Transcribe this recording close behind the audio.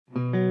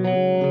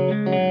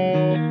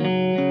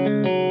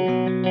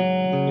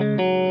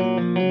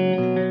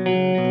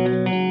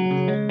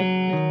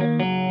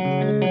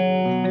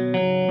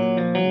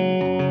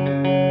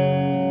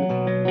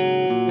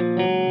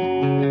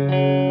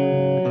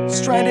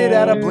Stranded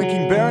at a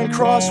blinking barren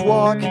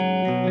crosswalk.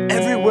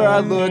 Everywhere I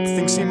look,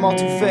 things seem all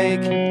too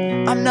fake.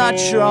 I'm not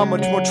sure how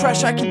much more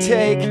trash I can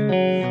take.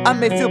 I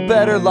may feel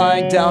better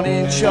lying down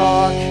in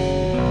chalk.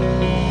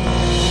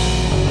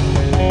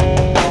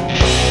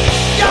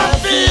 Got a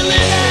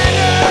feeling an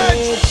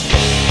urge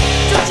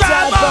to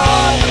drive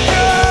off the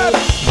curb.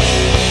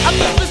 I'm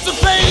looking for some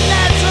pain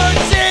that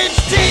hurts since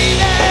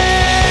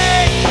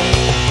teenage.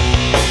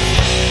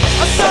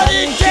 A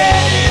sudden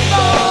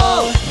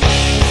cannonball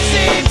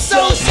seems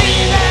so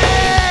seething.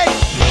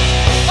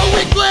 A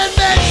weak blend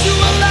meant to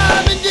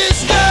alarm and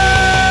disturb.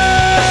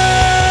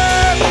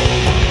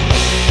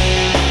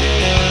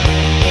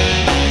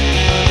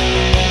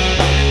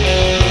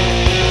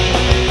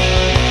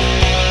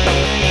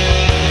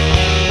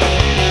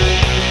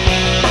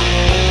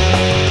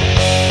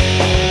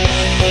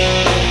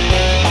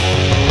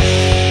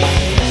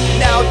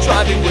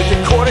 Driving with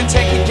a quarter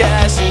tank of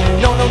gas.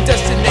 No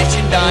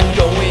destination, not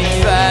going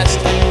fast.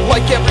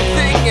 Like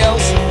everything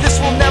else, this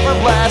will never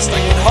last. I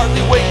can hardly